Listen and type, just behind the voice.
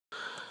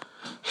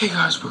Hey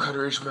guys,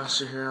 Wakanda Rage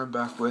Master here. I'm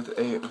back with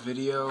a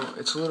video.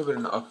 It's a little bit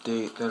of an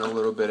update, then a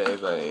little bit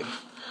of a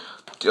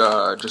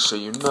just so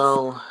you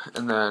know,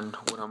 and then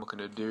what I'm looking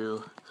to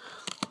do,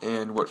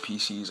 and what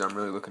PCs I'm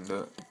really looking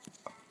to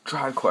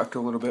try to collect a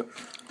little bit.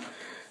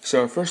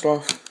 So first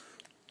off,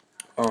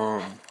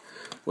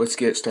 let's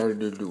get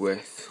started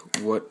with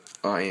what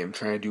I am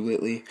trying to do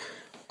lately.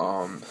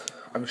 I'm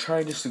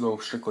trying just to go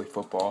strictly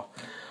football.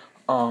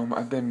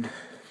 I've been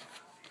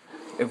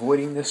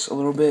avoiding this a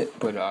little bit,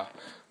 but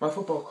my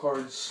football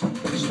cards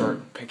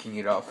start picking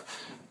it up,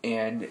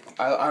 and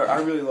I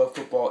really love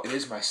football. It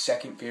is my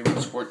second favorite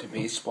sport to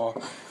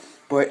baseball,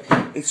 but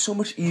it's so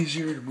much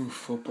easier to move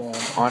football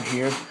on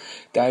here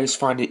that I just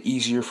find it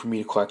easier for me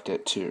to collect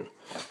it too.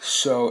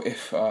 So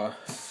if I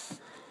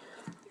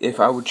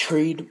would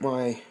trade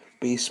my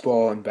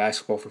baseball and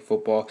basketball for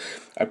football,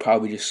 I'd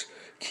probably just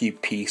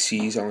keep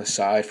PCs on the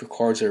side for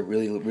cards that I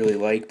really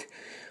liked.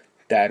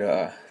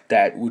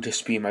 That would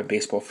just be my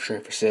baseball for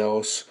trade for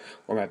sales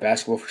or my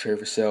basketball for trade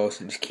for sales,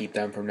 and just keep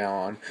them from now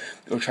on,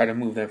 or try to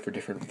move them for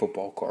different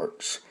football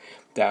cards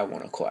that I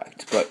want to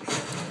collect. But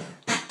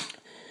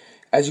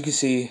as you can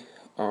see,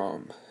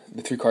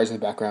 the three cards in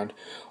the background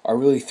are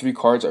really three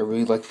cards I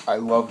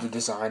love the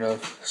design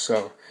of.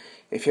 So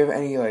if you have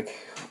any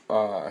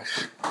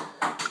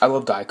I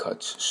love die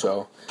cuts.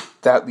 So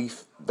that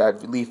Leaf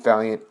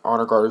Valiant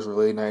Honor Guard is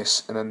really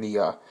nice, and then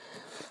the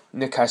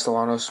Nick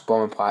Castellanos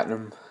Bowman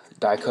Platinum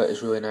die cut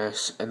is really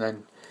nice, and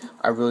then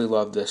I really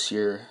love this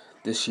year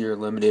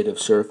limited of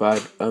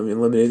certified.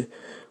 Limited,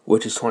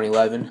 which is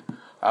 2011.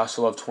 I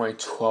also love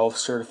 2012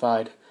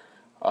 certified,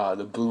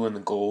 the blue and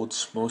the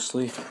golds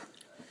mostly.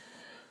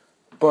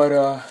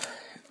 But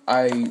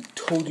I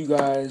told you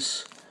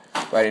guys,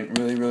 but I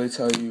didn't really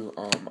tell you.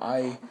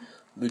 I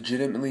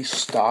legitimately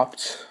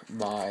stopped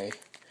my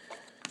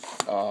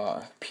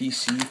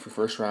PC for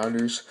first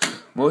rounders,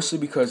 mostly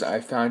because I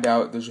found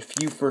out there's a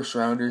few first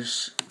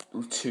rounders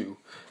too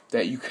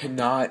that you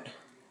cannot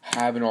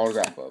have an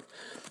autograph of.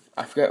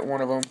 I forget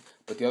one of them,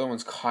 but the other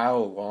one's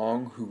Kyle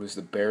Long, who was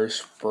the Bears'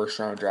 first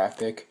round draft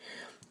pick,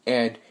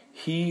 and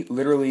he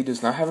literally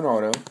does not have an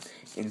auto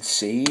in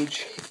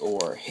Sage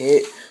or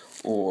Hit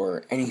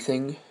or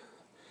anything.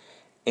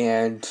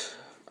 And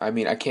I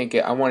mean,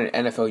 I want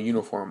an NFL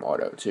uniform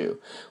auto too,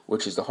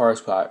 which is the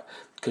hardest part,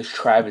 because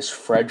Travis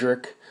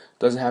Frederick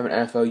doesn't have an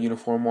NFL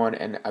uniform one,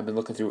 and I've been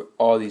looking through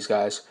all these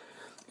guys,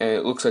 and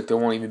it looks like there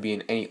won't even be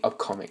in any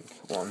upcoming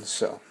ones,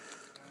 so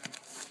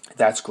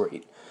that's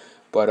great.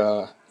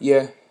 But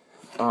yeah,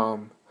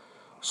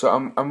 so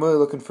I'm really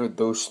looking for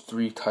those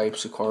three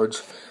types of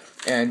cards,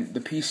 and the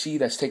PC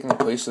that's taking the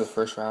place of the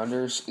first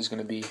rounders is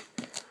going to be,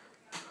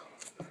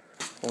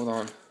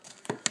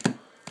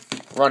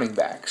 running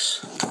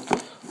backs.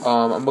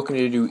 I'm looking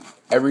to do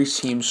every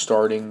team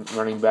starting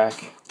running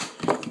back.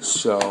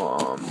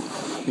 So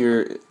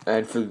here,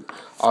 and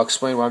I'll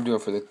explain what I'm doing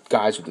for the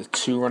guys with the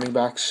two running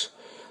backs,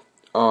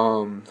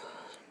 or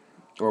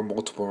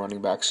multiple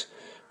running backs.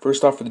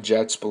 First off, for the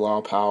Jets,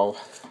 Bilal Powell.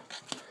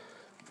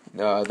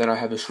 Then I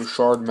have this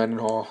Rashard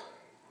Mendenhall.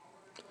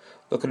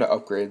 Looking to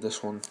upgrade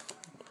this one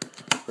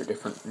for a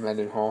different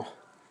Mendenhall.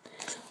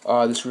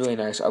 This is really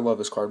nice. I love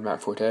this card,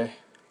 Matt Forte.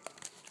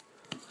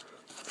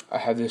 I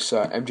have this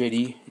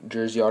MJD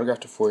jersey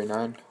autograph to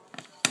 49.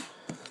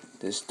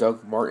 This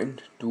Doug Martin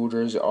dual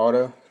jersey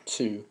auto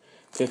to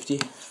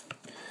 50.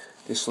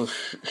 This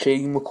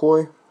Shady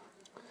McCoy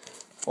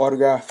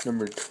autograph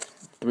number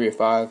 3 of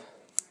 5.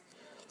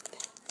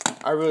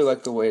 I really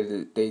like the way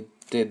that they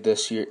did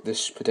this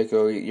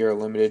particular year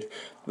limited,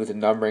 with the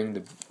numbering,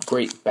 the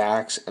great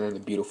backs, and then the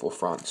beautiful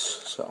fronts.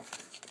 So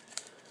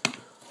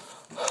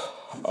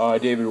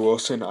David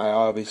Wilson, I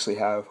obviously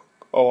have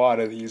a lot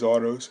of these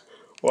autos.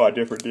 A lot of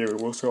different David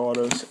Wilson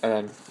autos,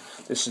 and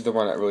this is the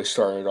one that really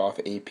started off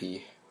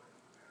AP.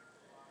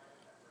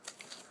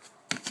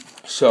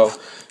 So,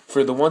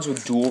 for the ones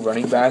with dual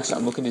running backs,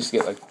 I'm looking just to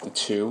get the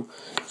two.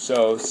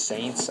 So,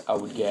 Saints, I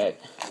would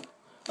get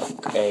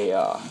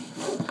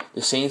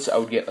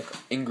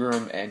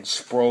Ingram and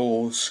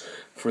Sproles.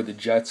 For the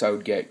Jets, I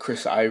would get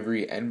Chris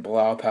Ivory and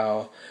Bilal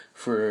Powell.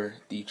 For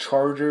the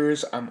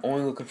Chargers, I'm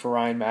only looking for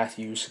Ryan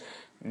Matthews,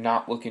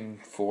 not looking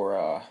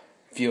for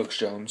Felix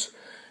Jones.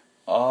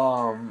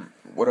 I'm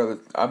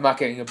not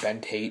getting a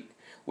Ben Tate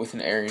with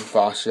an Arian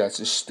Foster. That's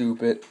just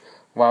stupid.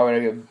 Why would I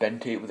get Ben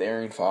Tate with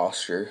Arian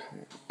Foster?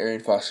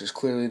 Arian Foster is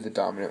clearly the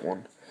dominant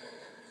one.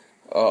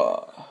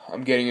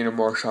 I'm getting into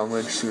Marshawn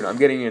Lynch soon. I'm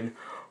getting in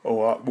a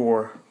lot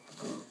more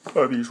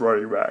of these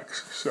running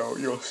backs, so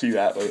you'll see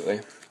that lately.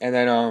 And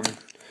then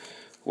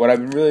what I've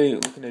been really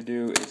looking to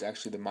do is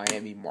actually the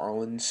Miami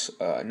Marlins.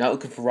 Not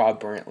looking for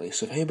Rob Brantley.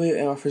 So if anybody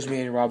offers me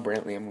any Rob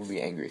Brantley, I'm going to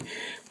be angry.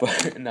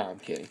 But no, I'm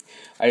kidding.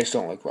 I just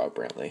don't like Rob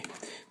Brantley.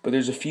 But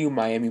there's a few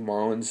Miami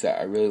Marlins that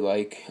I really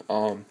like.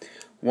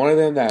 One of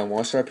them that I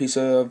want to start a piece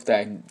of that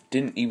I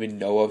didn't even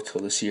know of till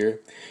this year.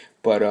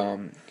 But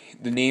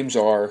the names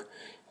are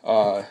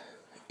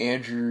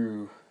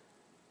Andrew,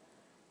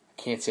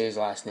 can't say his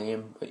last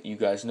name, but you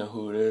guys know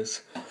who it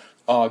is.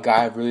 A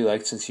guy I've really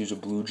liked since he was a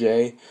Blue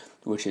Jay.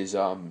 which is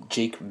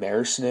Jake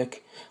Marisnick.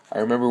 I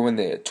remember when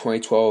the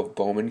 2012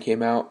 Bowman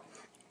came out,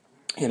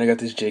 and I got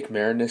this Jake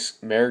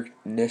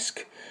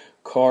Marisnick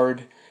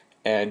card,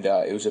 and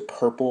it was a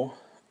purple,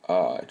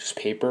 just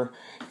paper,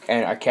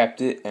 and I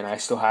kept it, and I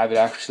still have it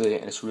actually,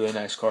 and it's a really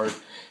nice card,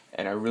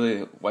 and I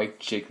really like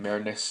Jake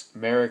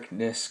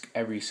Marisnick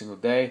every single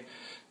day.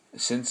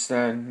 Since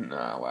then,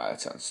 wow,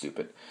 that sounds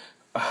stupid.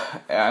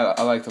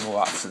 I liked him a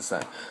lot since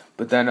then.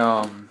 But then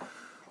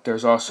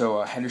there's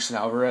also Henderson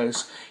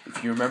Alvarez.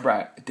 If you remember,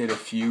 I did a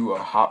few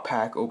hot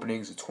pack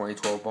openings of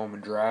 2012 Bowman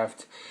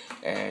Draft,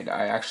 and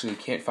I actually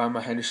can't find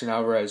my Henderson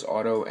Alvarez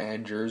auto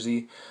and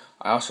jersey.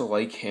 I also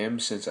like him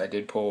since I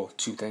did pull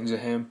 2 things of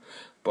him,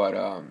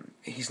 but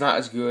he's not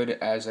as good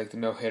as like the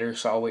no-hitter,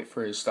 so I'll wait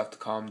for his stuff to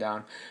calm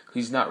down.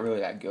 He's not really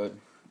that good.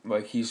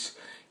 Like he's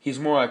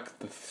more like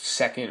the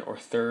second or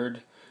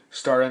third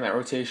starter in that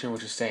rotation,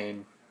 which is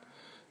saying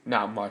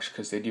not much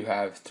because they do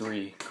have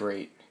 3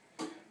 great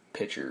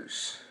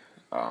pitchers.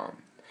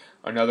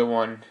 Another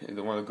one of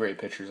the great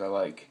pitchers I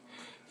like,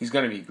 he's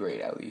going to be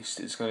great at least.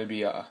 It's going to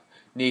be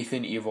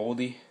Nathan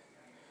Eovaldi.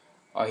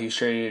 He was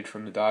traded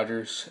from the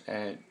Dodgers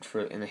and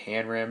in the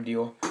hand ram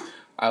deal.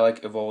 I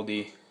like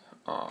Eovaldi,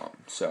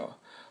 so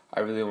I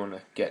really want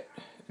to get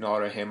an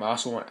auto of him. I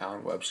also want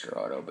Alan Webster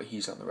auto, but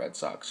he's on the Red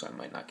Sox, so I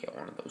might not get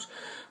one of those.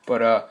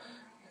 But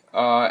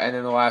and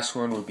then the last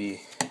one would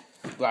be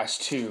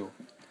last 2.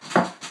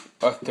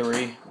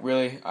 3,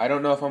 really. I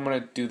don't know if I'm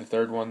going to do the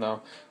third one,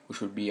 though,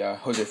 which would be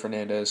Jose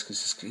Fernandez,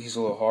 because he's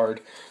a little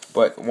hard.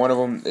 But one of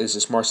them is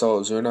this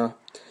Marcell Ozuna.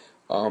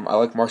 I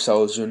like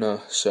Marcell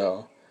Ozuna,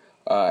 so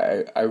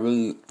I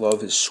really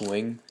love his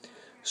swing.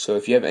 So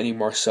if you have any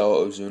Marcell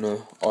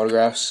Ozuna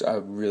autographs, I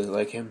really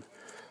like him.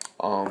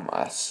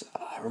 I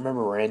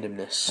remember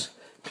randomness,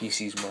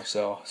 PC's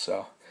Marcell,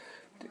 so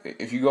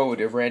if you go with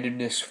the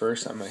randomness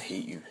first, I'm going to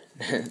hate you.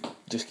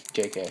 Just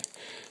JK.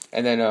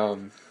 And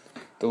then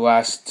the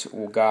last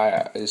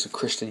guy is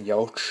Christian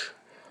Yelich.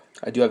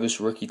 I do have this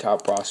rookie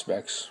top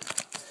prospects.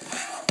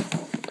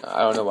 I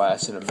don't know why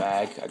that's in a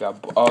mag.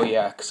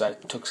 Because I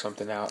took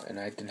something out and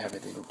I didn't have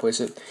anything to replace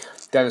it.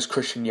 That is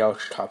Christian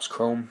Yelich Topps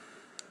Chrome.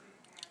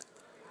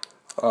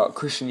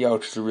 Christian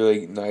Yelich is a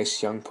really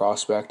nice young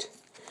prospect.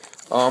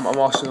 I'm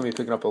also going to be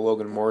picking up a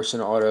Logan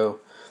Morrison auto.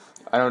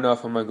 I don't know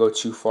if I'm going to go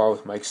too far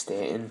with Mike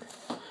Stanton.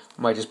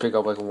 I might just pick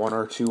up like 1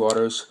 or 2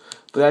 autos.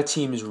 But that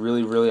team is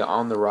really, really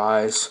on the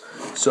rise.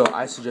 So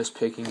I suggest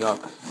picking up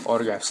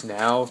autographs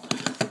now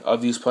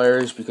of these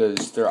players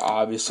because they're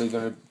obviously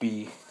going to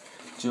be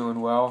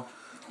doing well.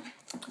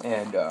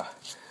 And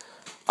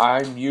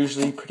I'm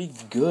usually pretty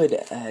good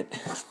at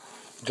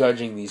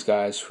judging these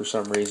guys for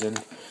some reason.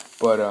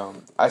 But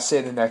I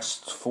say the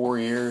next 4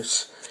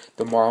 years,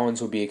 the Marlins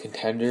will be a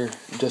contender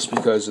just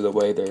because of the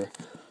way they're.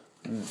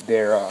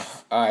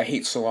 I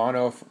hate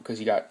Solano because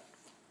he got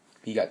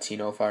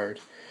Tino fired,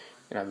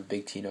 and I'm a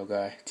big Tino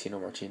guy, Tino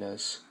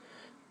Martinez.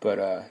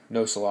 But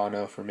no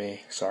Solano for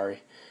me,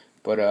 sorry.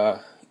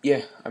 But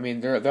yeah, I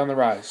mean they're on the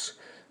rise.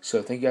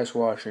 So thank you guys for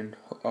watching.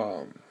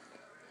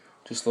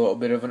 Just a little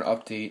bit of an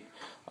update.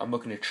 I'm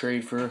looking to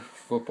trade for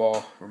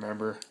football,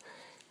 remember,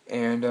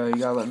 and you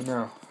gotta let me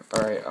know.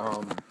 All right.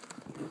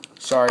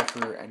 Sorry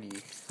for any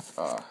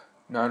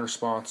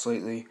non-response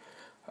lately.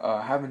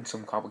 Having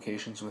some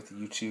complications with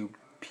YouTube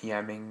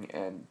PMing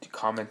and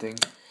commenting.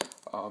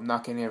 I'm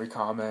not getting every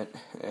comment,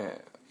 and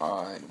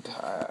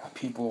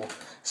people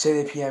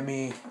say they PM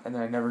me, and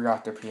then I never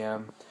got their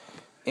PM,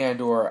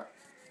 or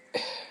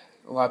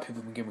a lot of people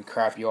have been giving me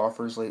crappy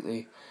offers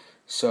lately.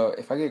 So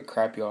if I get a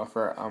crappy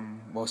offer,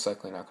 I'm most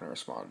likely not going to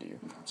respond to you.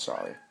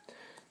 Sorry.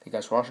 Thank you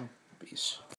guys for watching. Peace.